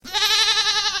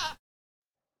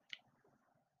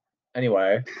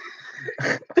Anyway,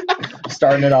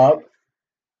 starting it up.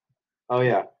 Oh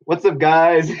yeah. What's up,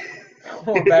 guys?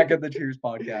 We're back at the Cheers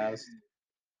podcast.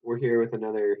 We're here with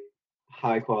another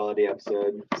high quality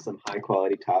episode, some high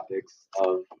quality topics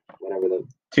of whatever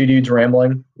Two dudes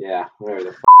rambling. whatever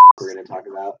the we're gonna talk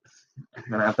about. I'm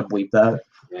gonna have to bleep that.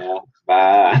 Yeah.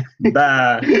 Bye.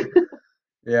 Bah.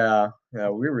 Yeah,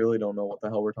 we really don't know what the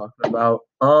hell we're talking about.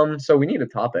 So we need a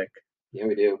topic. Yeah,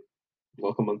 we do.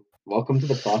 Welcome to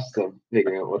the process of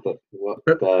figuring out what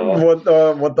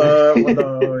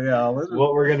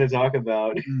we're gonna talk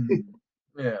about.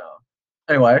 Yeah.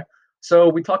 Anyway, so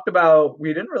we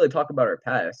didn't really talk about our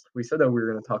past. We said that we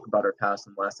were going to talk about our past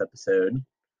in the last episode.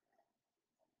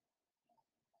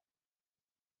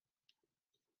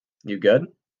 You good?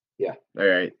 Yeah. All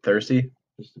right. Thirsty?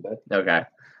 Just a bit. Okay.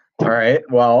 All right.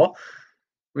 Well,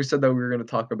 we said that we were going to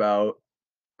talk about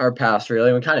our past,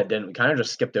 really. We kind of didn't. We kind of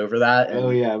just skipped over that. And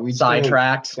we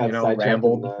sidetracked,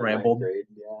 rambled. Grade.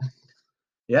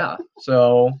 Yeah.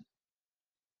 So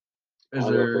I'll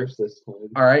go first this time.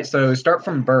 All right. So start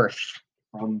from birth.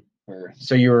 From birth.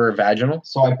 So you were vaginal?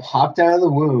 So I popped out of the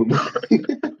womb.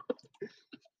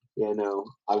 Yeah, no,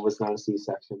 I was not a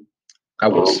C-section. I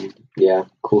was. Yeah,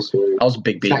 cool story. I was a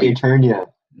big baby. It's not your turn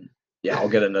yet. Yeah, I'll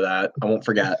get into that. I won't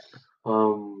forget.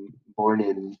 Born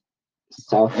in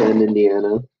South Bend,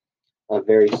 Indiana, a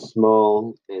very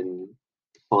small and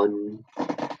fun,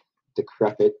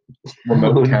 decrepit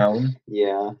remote town.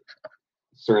 Yeah,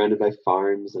 surrounded by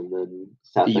farms, and then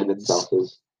South Bend itself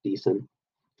is decent.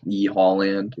 Yeehaw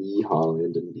land. Yeehaw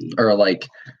land, indeed. Or like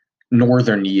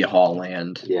northern Yeehaw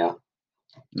land. Yeah.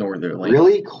 Northern land.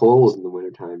 Really cold in the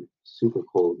wintertime. Super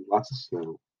cold. Lots of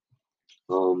snow.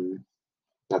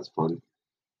 That's fun.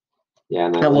 Yeah,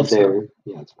 and I lived there. Snow.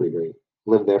 Yeah, it's pretty great.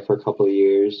 Lived there for a couple of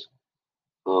years.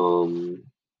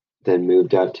 Then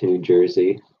moved out to New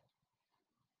Jersey.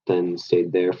 Then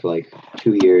stayed there for like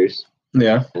 2 years.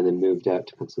 Yeah. And then moved out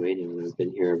to Pennsylvania, and I've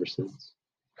been here ever since.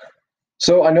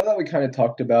 So I know that we kind of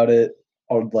talked about it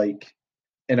like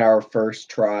in our first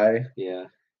try. Yeah.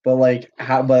 But like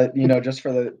just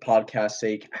for the podcast's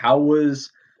sake,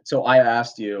 so I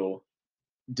asked you,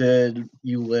 did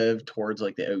you live towards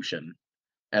like the ocean?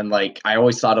 And like I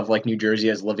always thought of like New Jersey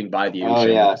as living by the ocean.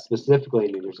 Oh yeah, specifically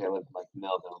in New Jersey, I lived in like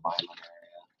Millville, Vineland area.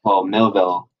 Well,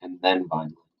 Millville and then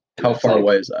Vineland. How far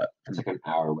away is that? It's like an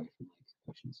hour away from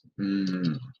like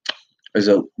ocean. Is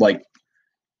it like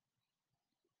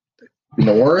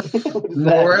north?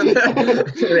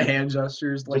 Hand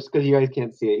gestures. Like, just because you guys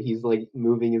can't see it, he's like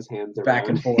moving his hands around. Back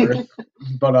and forth.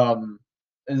 But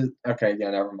okay,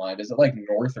 yeah, never mind. Is it like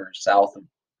north or south of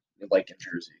like in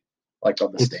Jersey? Like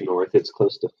on the it's state? North. It's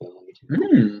close to Philly.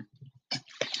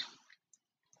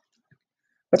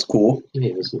 That's cool.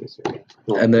 Yeah, it's nice.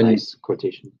 And then nice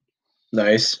quotation.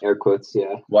 Nice. Air quotes,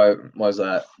 yeah. Why is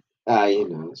that?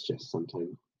 It's just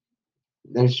sometimes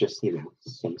there's just,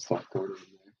 some stuff going on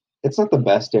there. It's not the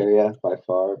best area by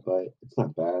far, but it's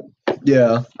not bad.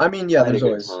 Yeah. I mean, yeah, there's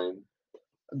always time.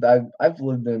 I've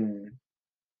lived in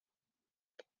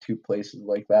 2 places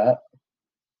like that.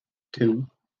 Two.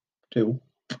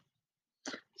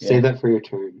 Say that for your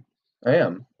turn. I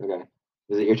am. Okay.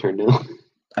 Is it your turn now?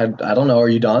 I don't know. Are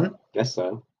you done? Guess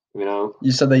so.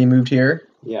 You said that you moved here?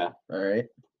 Yeah. All right.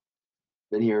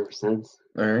 Been here ever since.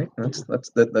 All right.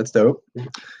 That's dope.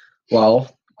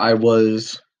 Well, I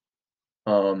was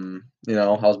I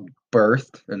was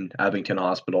birthed in Abington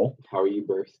Hospital. How were you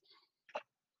birthed?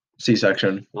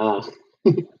 C-section.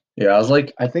 Yeah,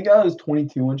 I think I was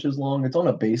 22 inches long. It's on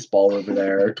a baseball over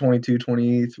there. 22,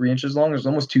 23 inches long. It was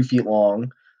almost 2 feet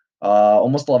long.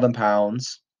 Almost 11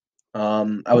 pounds.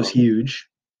 I was huge.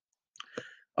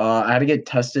 I had to get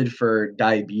tested for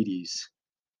diabetes.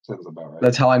 Sounds about right.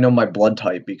 That's how I know my blood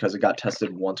type, because it got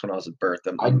tested once when I was at birth.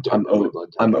 I'm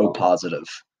O positive.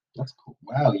 That's cool.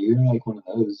 Wow, you're like one of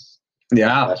those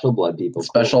special blood people.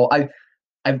 Special.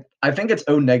 Cool. I think it's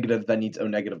O negative that needs O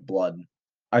negative blood.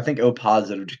 I think O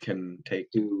positive can take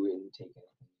it.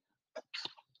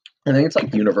 I think it's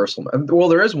like universal. Well,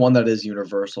 there is one that is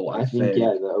universal. I think.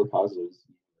 Yeah, the O positive is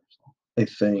universal. I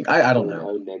think. I don't know.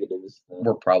 O negative is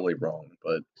We're probably wrong,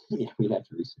 but yeah, we'd have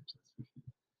to research this.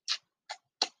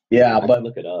 Yeah, but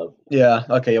look it up. Yeah.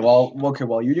 Okay. Well,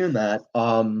 while you're doing that,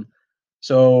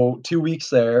 so 2 weeks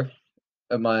there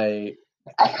at my.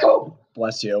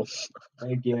 Bless you.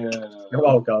 Thank you. You're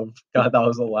welcome. God, that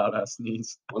was a loud ass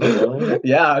sneeze. Was it really?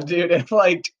 Yeah, dude.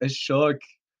 It shook.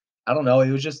 I don't know.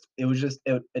 It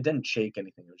didn't shake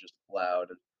anything. It was just loud.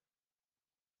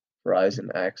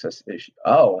 Verizon access issue.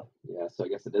 Oh. Yeah, so I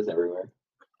guess it is everywhere.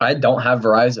 I don't have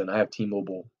Verizon. I have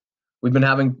T-Mobile. We've been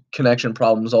having connection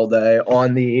problems all day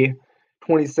on the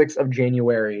 26th of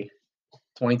January.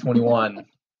 2021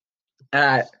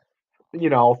 at,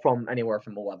 from anywhere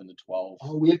from 11 to 12.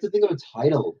 Oh, we have to think of a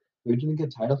title. We didn't get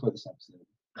a title for this episode.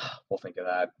 We'll think of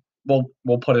that.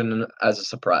 We'll put it in as a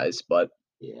surprise, but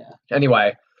yeah.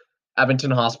 Anyway,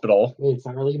 Abington Hospital. Wait, it's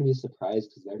not really gonna be a surprise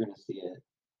because they're gonna see it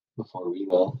before we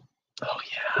will. Oh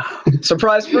yeah,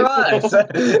 surprise for us!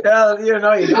 Yeah, you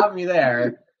got me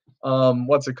there.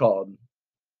 What's it called?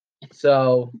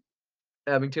 So,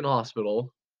 Abington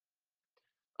Hospital,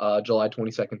 July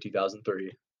 22nd,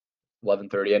 2003,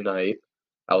 11:30 at night.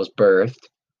 I was birthed.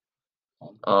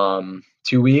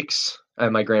 2 weeks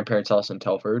at my grandparents' house in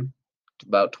Telford,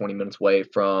 about 20 minutes away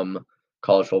from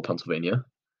Collegeville, Pennsylvania.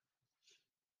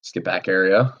 Skip back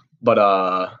area.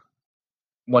 But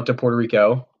went to Puerto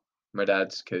Rico, my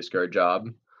dad's Coast Guard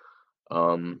job.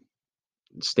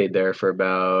 Stayed there for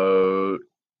about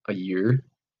a year.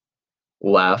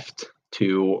 Left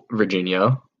to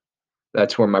Virginia.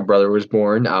 That's where my brother was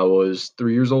born. I was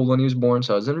 3 years old when he was born,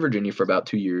 so I was in Virginia for about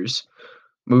 2 years.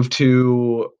 Moved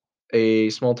to a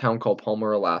small town called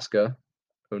Palmer, Alaska.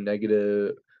 O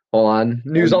negative. Hold on.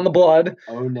 News on the blood.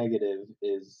 O negative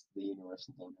is the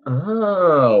universal donor.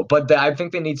 Oh, but I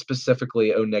think they need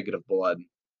specifically O negative blood.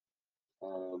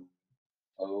 O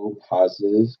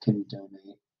positive can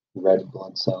donate red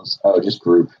blood cells. Oh, just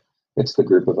group. It's the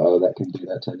group of O that can do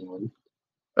that to anyone.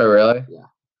 Oh, really? Yeah.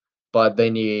 But they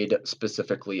need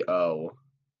specifically O,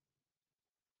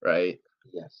 right?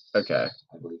 Yes. Okay.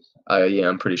 I believe so. Yeah,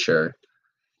 I'm pretty sure.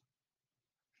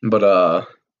 But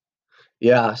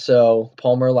yeah, so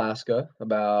Palmer, Alaska,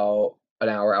 about an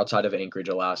hour outside of Anchorage,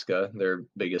 Alaska, their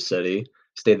biggest city.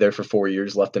 Stayed there for 4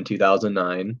 years, left in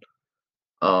 2009.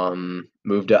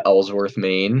 Moved to Ellsworth,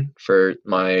 Maine for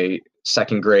my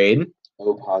second grade.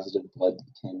 O positive blood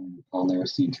can only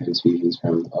receive transfusions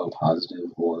from O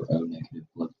positive or O negative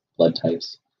blood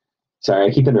types. Sorry,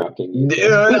 I keep interrupting you.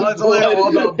 It's only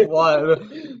all about blood.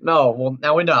 No, well,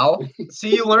 now we know.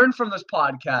 See, you learn from this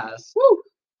podcast. Woo!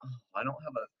 I don't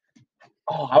have a...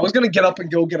 Oh, I was going to get up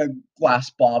and go get a glass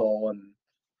bottle and...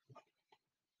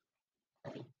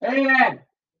 Hey, man!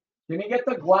 Can you get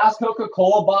the glass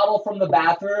Coca-Cola bottle from the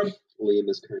bathroom? Liam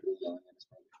is currently yelling at his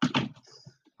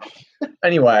brother.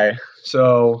 Anyway,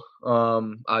 so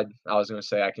I was gonna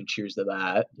say I can cheers to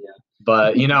that. Yeah.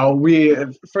 But we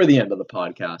for the end of the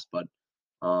podcast, but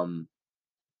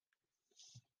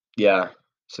yeah.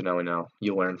 So now we know.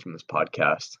 You learn from this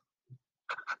podcast.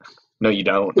 No, you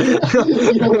don't. But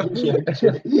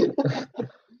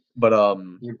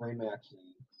your brain may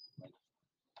actually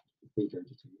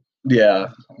regurgitate. Yeah,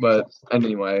 but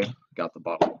anyway, got the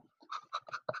bottle.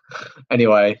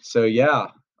 Anyway, so yeah,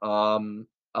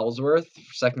 Ellsworth,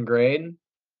 second grade,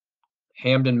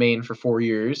 Hamden, Maine for 4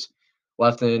 years,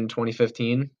 left in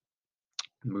 2015,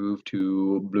 moved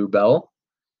to Bluebell,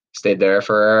 stayed there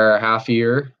for half a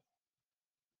year.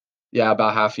 Yeah,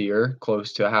 about half a year,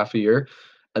 close to half a year.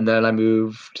 And then I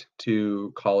moved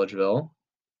to Collegeville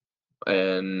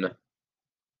when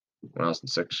I was in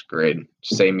 6th grade,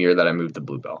 same year that I moved to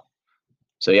Bluebell.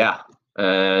 So yeah,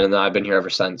 and I've been here ever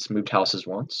since. Moved houses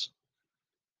once.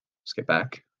 Let's get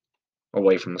back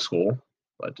away from the school,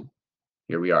 but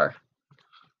here we are.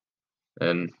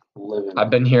 And I've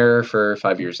been here for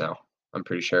 5 years now. I'm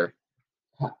pretty sure.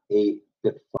 8.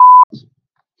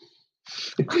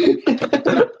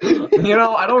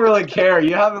 I don't really care.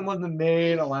 You haven't lived in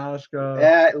Maine, Alaska.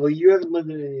 Yeah, well, you haven't lived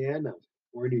in Indiana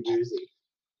or New Jersey.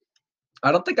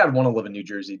 I don't think I'd want to live in New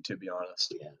Jersey, to be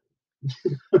honest. Yeah.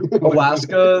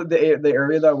 Alaska, the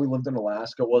area that we lived in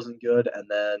Alaska wasn't good, and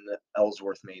then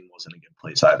Ellsworth, Maine wasn't a good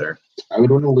place either. I would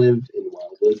want to live in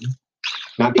Wildwood.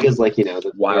 Not because,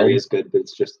 the area is good, but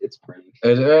it's pretty.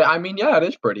 Yeah, it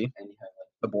is pretty. And you have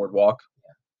the boardwalk.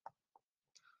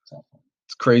 Yeah.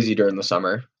 It's crazy during the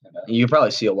summer. You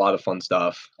probably see a lot of fun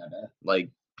stuff. Like,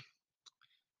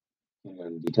 you go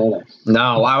into detail there.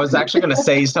 No, I was actually going to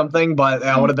say something, but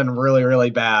that would have been really, really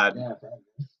bad. Yeah, probably.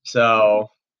 So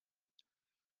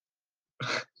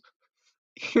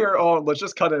here, let's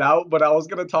just cut it out. But I was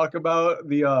going to talk about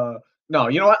the no,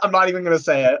 you know what? I'm not even going to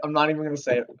say it. I'm not even going to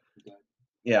say it. Okay.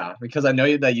 Yeah, because I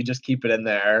know that you just keep it in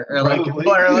there, or maybe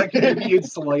you'd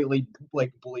slightly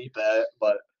bleep it,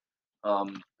 but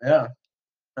yeah.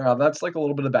 That's a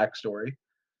little bit of backstory.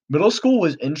 Middle school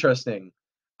was interesting.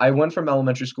 I went from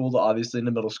elementary school to obviously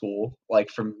into middle school,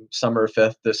 from summer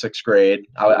 5th to 6th grade.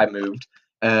 I moved,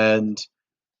 and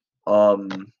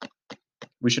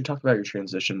we should talk about your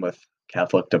transition with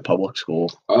Catholic to public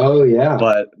school. Oh yeah.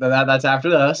 But that's after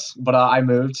this. But I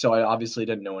moved, so I obviously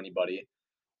didn't know anybody,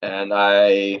 and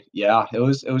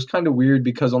it was kind of weird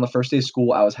because on the first day of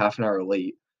school I was half an hour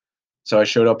late, so I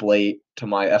showed up late to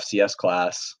my FCS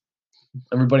class.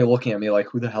 Everybody looking at me like,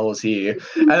 who the hell is he? And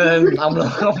then I'm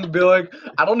gonna be like,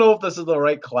 I don't know if this is the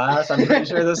right class. I'm pretty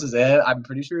sure this is it. I'm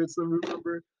pretty sure it's the room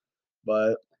number.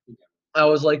 But I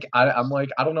was like, I'm like,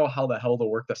 I don't know how the hell to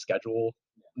work the schedule.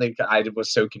 Like, I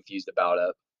was so confused about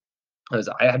it. Because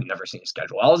I had never seen a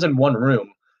schedule. I was in one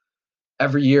room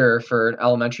every year for an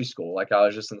elementary school. Like, I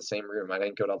was just in the same room. I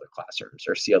didn't go to other classrooms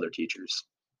or see other teachers.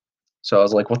 So I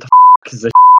was like, what the is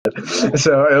this shit?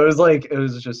 So it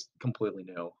was just completely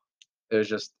new. It was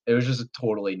just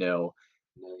totally new.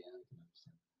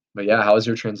 But yeah, how was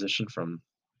your transition from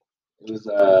It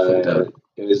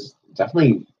was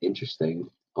definitely interesting.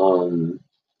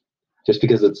 Just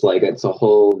because it's a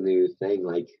whole new thing.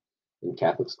 Like in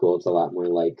Catholic school, it's a lot more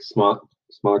like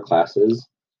smaller classes.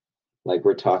 Like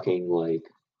we're talking like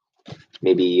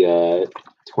maybe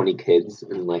 20 kids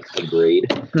in like a grade.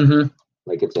 Mm-hmm.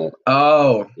 Like it's a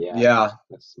yeah,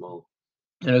 that's small.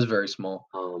 It is very small.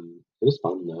 It was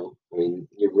fun though. I mean,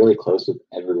 you're really close with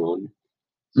everyone.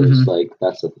 So it's like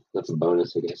that's a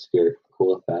bonus, I guess, if you're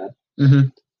cool with that.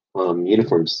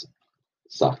 Uniforms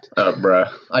sucked. Oh,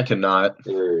 bruh, I cannot.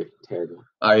 They were terrible.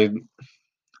 I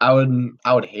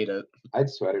would hate it. I had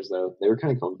sweaters though. They were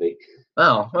kind of comfy.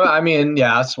 Oh, well, I mean,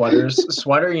 yeah, sweaters.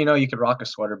 Sweater, you could rock a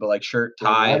sweater, but like shirt,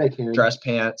 tie, dress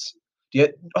pants.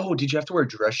 Did you have to wear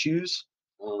dress shoes?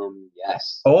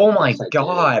 Yes. Oh my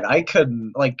God, I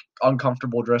couldn't, like,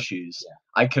 uncomfortable dress shoes. Yeah.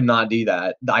 I could not do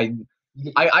that. I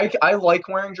like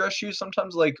wearing dress shoes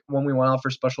sometimes, like when we went out for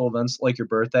special events, like your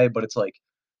birthday, but it's like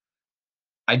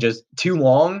I just too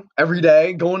long every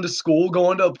day going to school,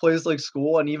 going to a place like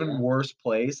school, an even worse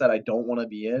place that I don't want to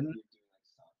be in.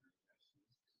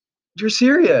 You're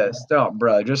serious? Yeah. Oh,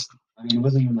 bro, just. I mean, it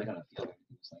wasn't even like on a field. It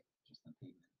was like just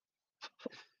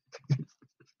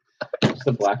a pavement. Just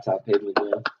a blacktop pavement.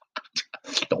 Yeah.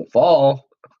 Don't fall.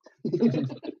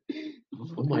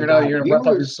 Oh my you're God. gonna rip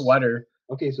up your sweater.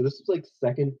 Okay, so this is like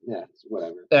second. Yeah,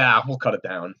 whatever. Yeah, we'll cut it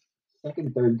down.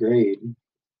 Second, third grade.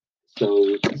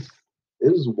 So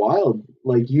it was wild.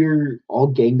 Like you're all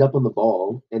ganged up on the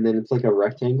ball, and then it's like a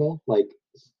rectangle, like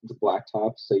the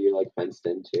blacktop. So you're like fenced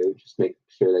in too. Just make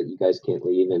sure that you guys can't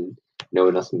leave and no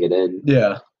one else can get in.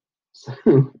 Yeah. So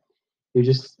you're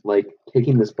just like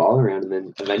kicking this ball around, and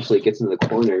then eventually it gets into the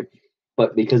corner.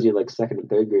 But because you're like second and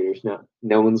third graders,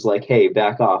 no one's like, "Hey,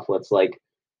 back off. Let's like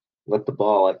let the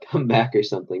ball like come back or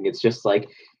something." It's just like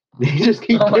they just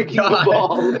keep kicking the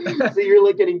ball. So you're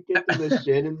like getting kicked in the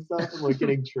shin and stuff, and like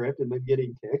getting tripped and then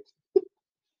getting kicked. It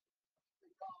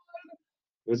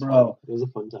was fun. It was a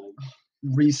fun time.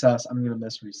 Recess. I'm gonna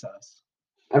miss recess.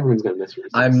 Everyone's gonna miss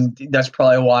recess. That's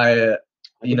probably why.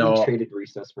 We traded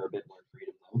recess for a bit more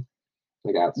freedom though.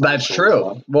 Like outside. That's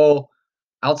true. Well,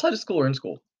 outside of school or in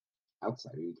school?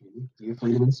 Outside. Are you kidding? Do you have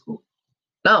freedom in school?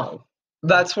 No.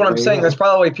 That's what I'm saying. That's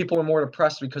probably why people are more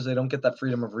depressed because they don't get that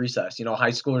freedom of recess. High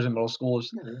schoolers and middle schoolers.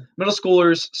 Yeah. Middle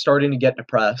schoolers starting to get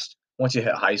depressed once you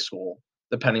hit high school,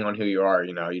 depending on who you are.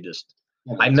 You just.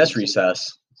 Yeah, I miss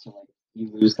recess. So like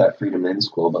you lose that freedom in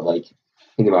school, but like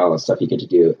think about all the stuff you get to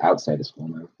do outside of school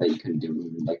now that you couldn't do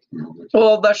in like.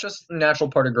 Well, that's just a natural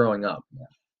part of growing up. Yeah.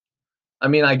 I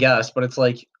mean, I guess, but it's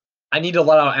like I need to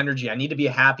let out energy. I need to be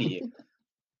happy.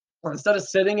 Instead of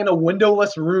sitting in a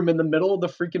windowless room in the middle of the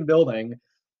freaking building,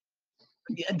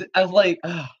 I like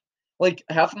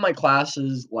half of my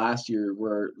classes last year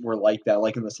were like that,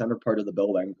 like in the center part of the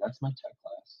building. That's my tech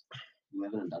class. You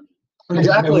live in a dungeon.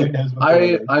 Exactly.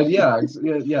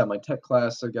 My tech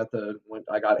class. I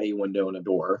got a window and a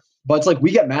door, but it's like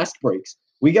we get mask breaks.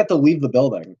 We get to leave the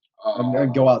building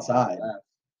and go outside.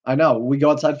 I know. We go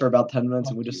outside for about 10 minutes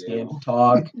and we just stand,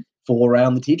 talk, fool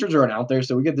around. The teachers aren't out there,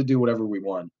 so we get to do whatever we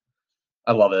want.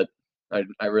 I love it.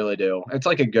 I really do. It's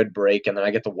like a good break, and then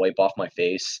I get to wipe off my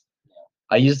face.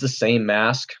 I use the same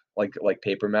mask, like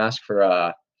paper mask,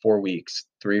 for 4 weeks,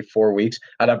 3-4 weeks.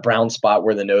 I had a brown spot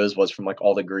where the nose was from like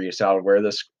all the grease. So I would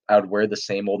wear the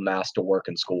same old mask to work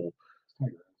in school.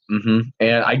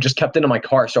 And I just kept it in my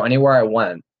car. So anywhere I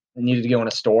went, I needed to go in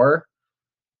a store.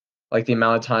 Like the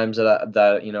amount of times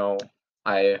that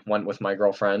I went with my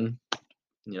girlfriend,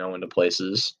 into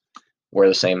places, wear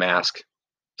the same mask.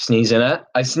 Sneeze in it.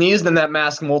 I sneezed in that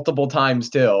mask multiple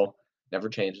times too. Never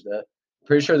changed it.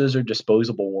 Pretty sure those are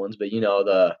disposable ones, but But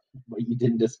you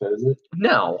didn't dispose it?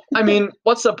 No. I mean,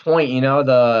 what's the point?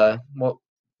 What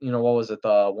was it? The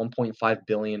 1.5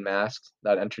 billion masks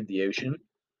that entered the ocean.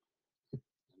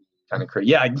 Kind of crazy.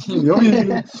 Yeah.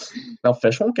 Now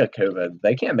fish won't get COVID.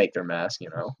 They can't make their mask. I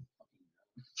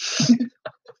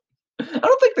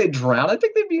don't think they drown. I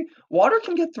think water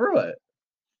can get through it.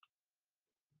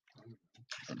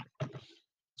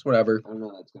 It's whatever. I don't know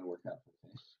how that's gonna work out.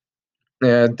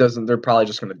 Yeah, it doesn't. They're probably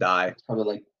just gonna die. It's probably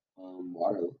like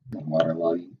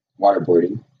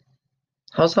Waterboarding.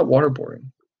 How's that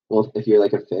waterboarding? Well, if you're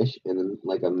like a fish and then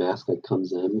like a mask like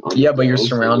comes in on Yeah, your but you're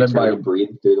gills and surrounded trying by. to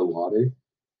breathe through the water.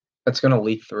 That's gonna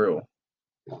leak through.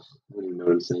 Ugh, I don't even know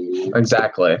what I'm saying anymore.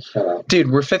 Exactly. Shut up. Dude,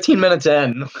 we're 15 minutes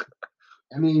in.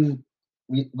 I mean,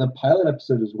 the pilot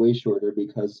episode was way shorter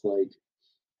because like,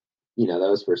 that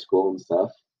was for school and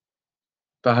stuff.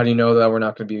 But how do you know that we're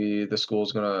not gonna be the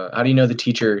school's gonna? How do you know the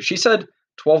teacher? She said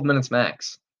 12 minutes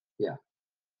max. Yeah.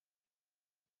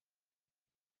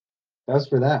 That was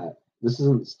for that. This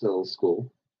isn't still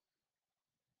school.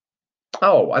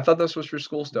 Oh, I thought this was for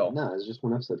school still. No, it's just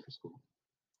one episode for school.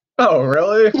 Oh,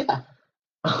 really? Yeah.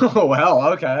 Oh,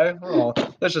 well, okay. Well,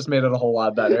 that's just made it a whole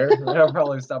lot better. I'll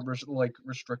probably stop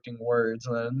restricting words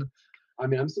then. I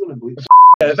mean, I'm still gonna believe.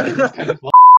 It.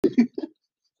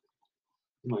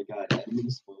 Oh my god,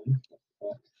 editing's fun.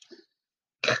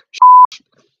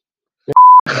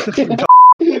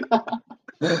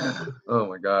 Oh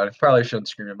my god, I probably shouldn't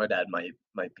scream it. My dad might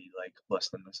be like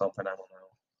listening to something. I don't know.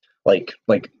 Like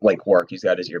work. He's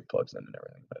got his earplugs in and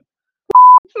everything.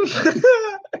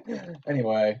 But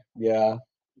anyway, yeah.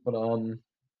 But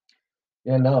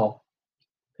yeah, no.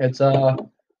 It's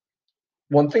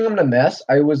one thing I'm gonna miss.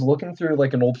 I was looking through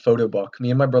like an old photo book. Me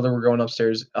and my brother were going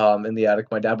upstairs in the attic.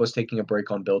 My dad was taking a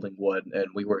break on building wood, and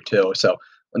we were too. So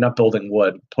not building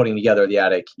wood, putting together the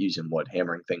attic using wood,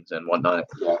 hammering things and whatnot.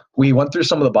 Yeah. We went through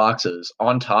some of the boxes.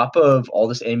 On top of all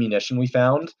this ammunition we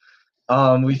found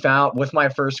with my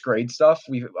first grade stuff,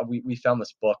 we found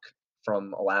this book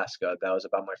from Alaska that was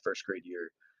about my first grade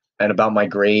year and about my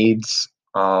grades,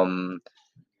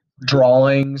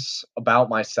 drawings about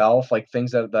myself, like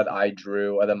things that I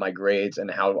drew, and then my grades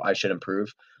and how I should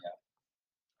improve.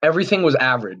 Yeah. Everything was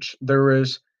average. There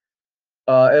was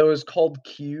it was called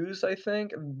Qs, I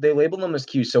think. They labeled them as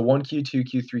Qs. So 1Q,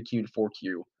 2Q, 3Q, and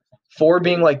 4Q. 4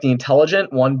 being like the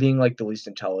intelligent, 1 being like the least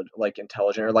intelligent,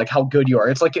 or like how good you are.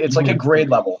 It's like a grade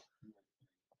level.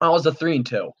 I was a 3 and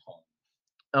 2.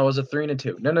 I was a 3 and a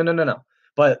 2. No.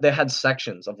 But they had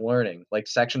sections of learning, like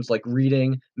sections like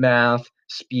reading, math,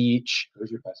 speech. What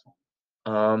was your best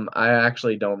one? I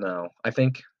actually don't know. I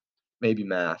think maybe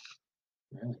math.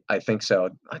 Really? I think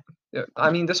so.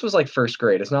 I mean, this was like first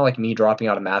grade. It's not like me dropping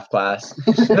out of math class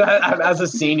as a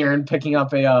senior and picking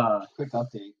up a. Quick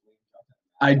update.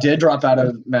 I did drop out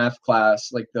of math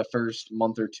class like the first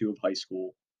month or two of high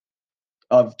school,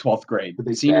 of 12th grade,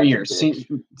 senior year.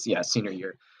 Senior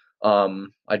year.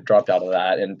 I dropped out of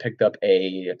that and picked up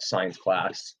a science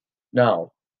class.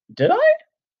 No, did I?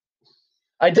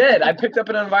 I did. I picked up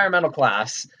an environmental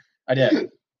class. I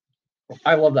did.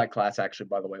 I love that class, actually,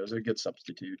 by the way. It was a good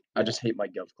substitute. I just hate my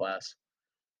gov class.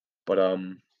 But,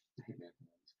 who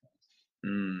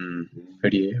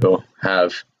do you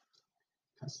have?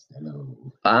 Costello.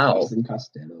 Wow. Austin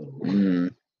Costello.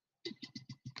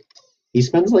 He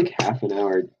spends like half an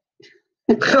hour.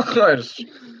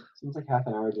 Seems like half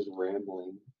an hour just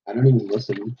rambling. I don't even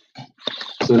listen.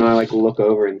 So then I like look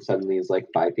over and suddenly he's like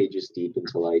 5 pages deep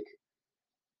into like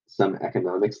some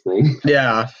economics thing.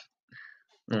 Yeah.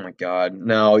 Oh my god.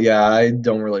 No, yeah, I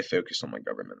don't really focus on my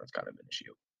government. That's kind of an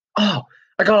issue. Oh,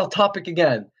 I got off topic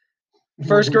again.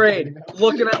 First grade,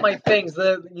 looking at my things,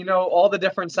 all the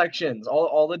different sections,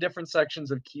 all the different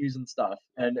sections of Qs and stuff.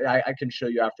 And I can show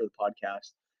you after the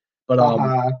podcast. But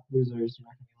losers.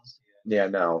 Yeah,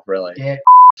 no, really. Yeah.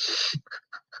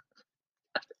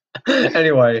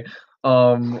 Anyway,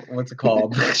 what's it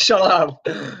called? Shut up.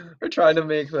 We're trying to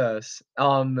make this.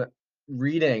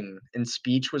 Reading and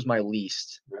speech was my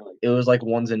least. Really? It was like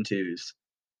 1s and 2s.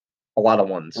 A lot of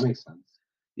 1s. That makes sense.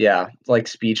 Yeah, like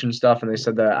speech and stuff, and they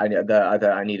said that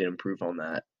I need to improve on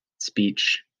that.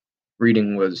 Speech,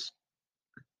 reading was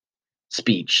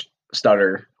speech,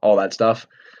 stutter, all that stuff.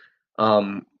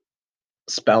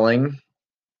 Spelling.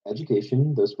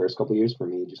 Education, those first couple years for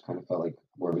me just kind of felt like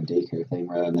more of a daycare thing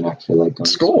rather than actually like going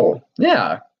school. to school.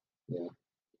 Yeah. Yeah.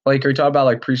 Like, are you talking about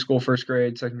like preschool, first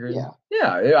grade, second grade? Yeah.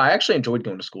 Yeah, I actually enjoyed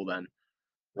going to school then.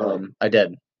 Really? I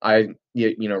did.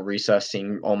 Recess,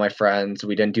 seeing all my friends.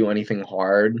 We didn't do anything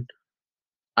hard.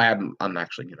 I'm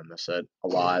actually gonna miss it a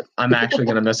lot. I'm actually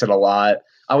gonna miss it a lot.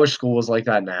 I wish school was like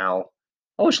that now.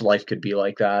 I wish life could be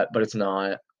like that, but it's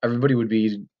not. Everybody would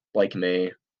be like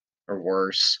me or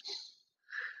worse.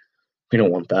 We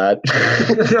don't want that.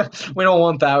 We don't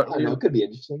want that. I know, it could be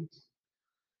interesting.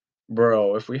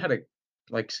 Bro, if we had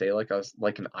like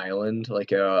an island,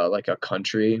 like a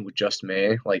country with just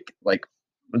me, like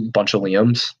a bunch of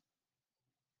Liams.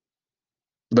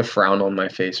 The frown on my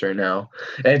face right now.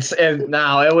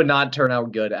 It would not turn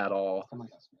out good at all. Oh my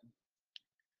gosh, man.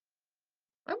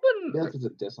 I wouldn't. I feel like it's a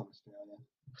diss on Australia.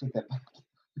 Take that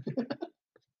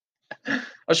back.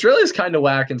 Australia's kind of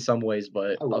whack in some ways,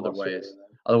 but I love other Australia,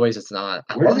 ways, though. it's not.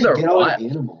 I Where do love they their get all the wild-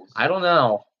 animals? I don't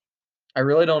know. I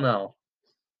really don't know.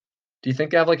 Do you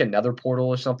think they have like a nether portal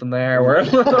or something there? Where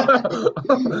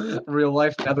real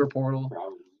life nether portal?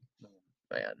 Probably.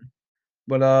 Man.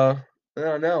 But I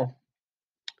don't know.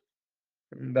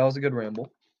 That was a good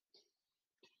ramble.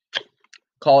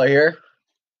 Call it here.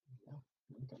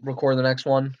 Record the next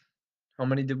one. How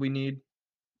many did we need?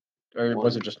 Or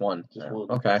was it just one? Just No.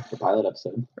 one. Okay. The pilot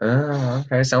episode.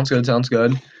 Okay. Sounds good. Sounds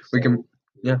good. We can.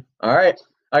 Yeah. All right.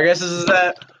 I guess this is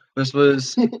that. This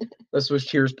was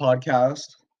Cheers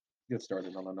podcast. Get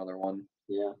started on another one.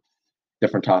 Yeah.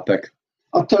 Different topic.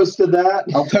 I'll toast to that.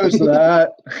 I'll toast to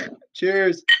that.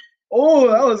 Cheers. Oh,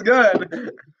 that was good.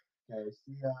 Okay,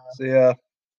 see ya. See ya.